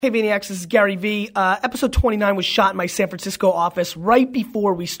Hey Vaniacs, this is Gary V. Episode 29 was shot in my San Francisco office right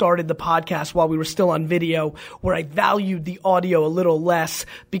before we started the podcast while we were still on video, where I valued the audio a little less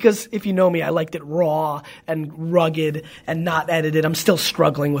because if you know me, I liked it raw and rugged and not edited. I'm still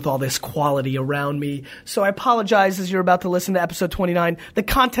struggling with all this quality around me. So I apologize as you're about to listen to episode 29. The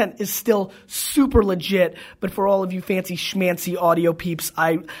content is still super legit, but for all of you fancy schmancy audio peeps,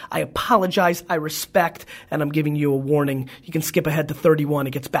 I apologize, I respect, and I'm giving you a warning. You can skip ahead to 31. It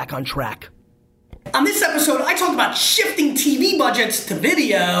gets back on track. On this episode, I talk about shifting TV budgets to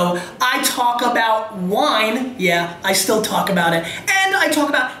video. I talk about wine. Yeah, I still talk about it. And I talk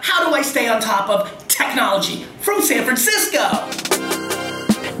about how do I stay on top of technology from San Francisco.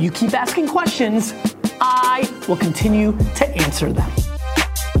 You keep asking questions, I will continue to answer them.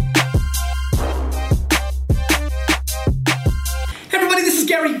 This is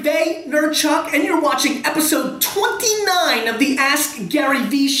Gary Vaynerchuk, and you're watching episode 29 of the Ask Gary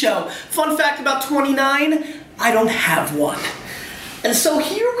V Show. Fun fact about 29, I don't have one. And so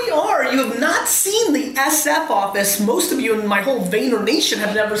here we are. You have not seen the SF office. Most of you in my whole Vayner Nation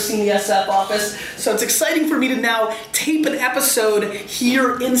have never seen the SF office. So it's exciting for me to now tape an episode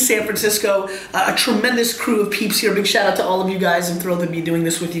here in San Francisco. A tremendous crew of peeps here. Big shout out to all of you guys. I'm thrilled to be doing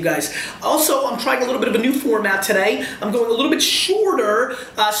this with you guys. Also, I'm trying a little bit of a new format today. I'm going a little bit shorter.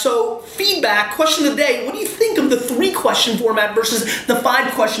 So feedback, question of the day. What do you think of the 3-question format versus the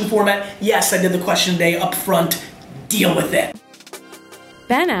 5-question format? Yes, I did the question of the day up front. Deal with it.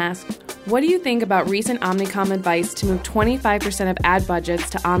 Ben asked, what do you think about recent Omnicom advice to move 25% of ad budgets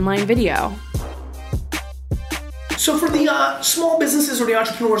to online video? So for the small businesses or the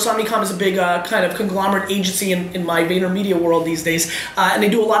entrepreneurs, Omnicom is a big kind of conglomerate agency in my VaynerMedia world these days. And they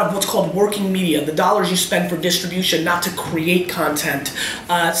do a lot of what's called working media, the dollars you spend for distribution, not to create content.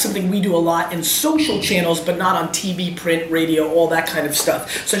 Something we do a lot in social channels, but not on TV, print, radio, all that kind of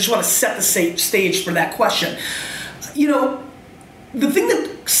stuff. So I just want to set the stage for that question. You know, the thing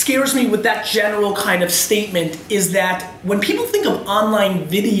that scares me with that general kind of statement is that when people think of online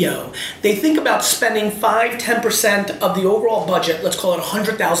video, they think about spending 5-10% of the overall budget, let's call it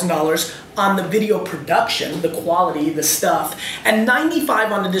 $100,000, on the video production, the quality, the stuff, and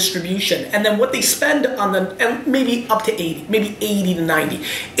 $95,000 on the distribution. And then what they spend on and maybe up to 80, maybe 80 to 90.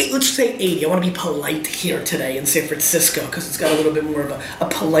 Let's say 80. I want to be polite here today in San Francisco because it's got a little bit more of a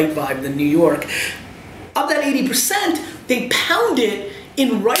polite vibe than New York. Of that 80%, they pound it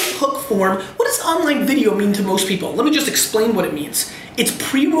in right hook form. What does online video mean to most people? Let me just explain what it means. It's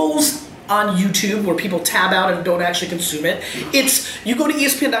pre-rolls on YouTube where people tab out and don't actually consume it. It's, you go to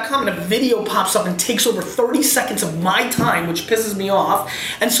ESPN.com and a video pops up and takes over 30 seconds of my time, which pisses me off.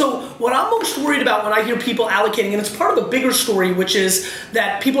 And so what I'm most worried about when I hear people allocating, and it's part of the bigger story, which is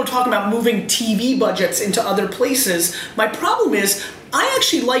that people are talking about moving TV budgets into other places. My problem is, I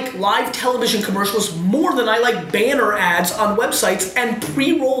actually like live television commercials more than I like banner ads on websites and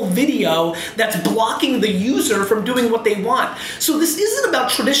pre-roll video that's blocking the user from doing what they want. So this isn't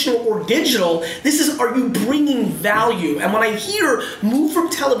about traditional or digital. This is, are you bringing value? And when I hear move from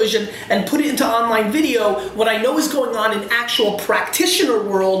television and put it into online video, what I know is going on in actual practitioner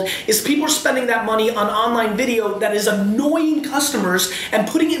world is people are spending that money on online video that is annoying customers and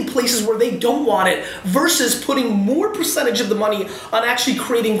putting it in places where they don't want it versus putting more percentage of the money on actually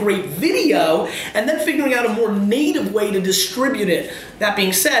creating great video and then figuring out a more native way to distribute it. That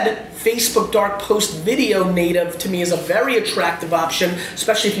being said, Facebook Dark Post Video native to me is a very attractive option,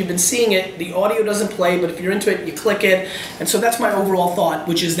 especially if you've been seeing it. The audio doesn't play, but if you're into it, you click it. And so that's my overall thought,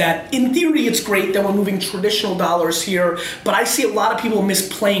 which is that in theory it's great that we're moving traditional dollars here, but I see a lot of people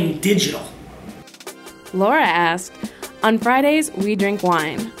misplaying digital. Laura asked, on Fridays, we drink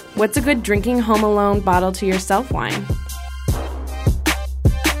wine. What's a good drinking home alone bottle to yourself wine?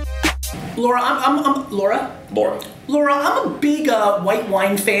 Laura, I'm a big white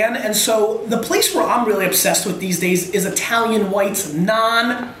wine fan, and so the place where I'm really obsessed with these days is Italian White's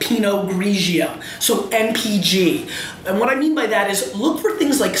non-Pinot Grigio, so NPG. And what I mean by that is look for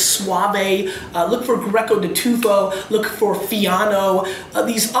things like Soave, look for Greco di Tufo, look for Fiano,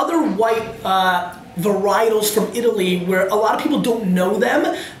 these other white varietals from Italy where a lot of people don't know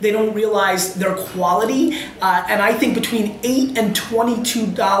them, they don't realize their quality, and I think between $8 and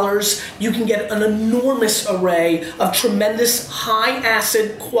 $22 you can get an enormous array of tremendous high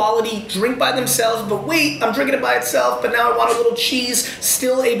acid quality drink by themselves, but wait, I'm drinking it by itself, but now I want a little cheese,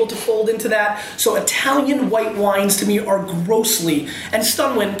 still able to fold into that. So Italian white wines to me are grossly, and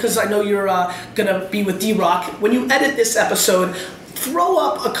Stunwin, because I know you're gonna be with D-Rock, when you edit this episode, throw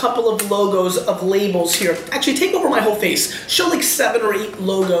up a couple of logos of labels here. Actually, take over my whole face. Show like 7 or 8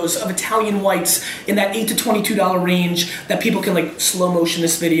 logos of Italian whites in that $8 to $22 range that people can like slow motion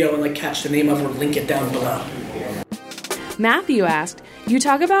this video and like catch the name of or link it down below. Matthew asked, you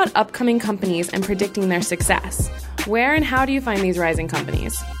talk about upcoming companies and predicting their success. Where and how do you find these rising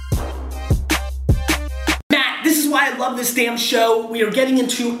companies? This is why I love this damn show. We are getting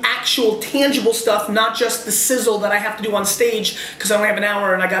into actual tangible stuff, not just the sizzle that I have to do on stage because I only have an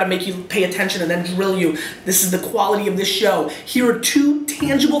hour and I gotta make you pay attention and then drill you. This is the quality of this show. Here are 2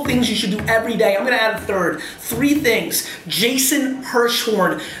 tangible things you should do every day. I'm gonna add a third. 3 things. Jason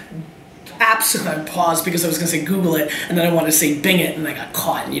Hirschhorn. Apps, I paused because I was going to say Google it, and then I wanted to say Bing it, and I got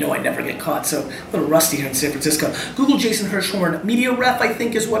caught, and you know I never get caught, so a little rusty here in San Francisco. Google Jason Hirschhorn. Media Ref, I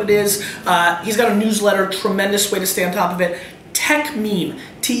think is what it is. He's got a newsletter, tremendous way to stay on top of it. Techmeme,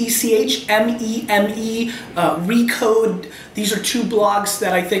 Techmeme, Recode. These are 2 blogs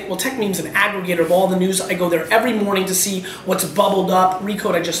that I think, well, Techmeme's an aggregator of all the news. I go there every morning to see what's bubbled up.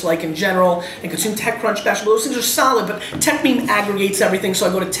 Recode I just like in general. And Consume TechCrunch, Bashable. Those things are solid, but Techmeme aggregates everything. So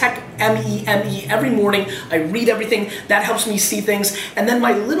I go to Techmeme every morning. I read everything. That helps me see things. And then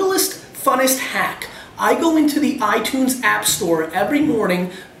my littlest, funnest hack. I go into the iTunes App Store every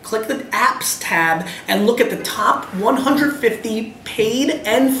morning, click the Apps tab, and look at the top 150 paid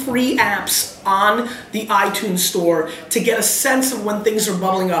and free apps on the iTunes Store to get a sense of when things are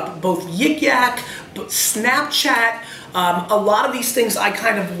bubbling up. Both Yik Yak, Snapchat, a lot of these things I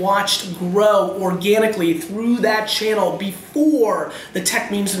kind of watched grow organically through that channel before the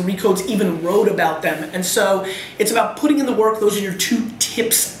Techmemes and Recodes even wrote about them. And so it's about putting in the work. Those are your 2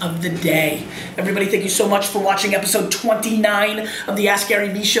 tips of the day. Everybody, thank you so much for watching episode 29 of the Ask Gary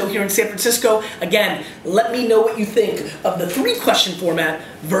Vee show here in San Francisco. Again, let me know what you think of the 3-question format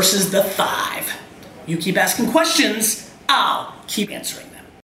versus the 5. You keep asking questions, I'll keep answering.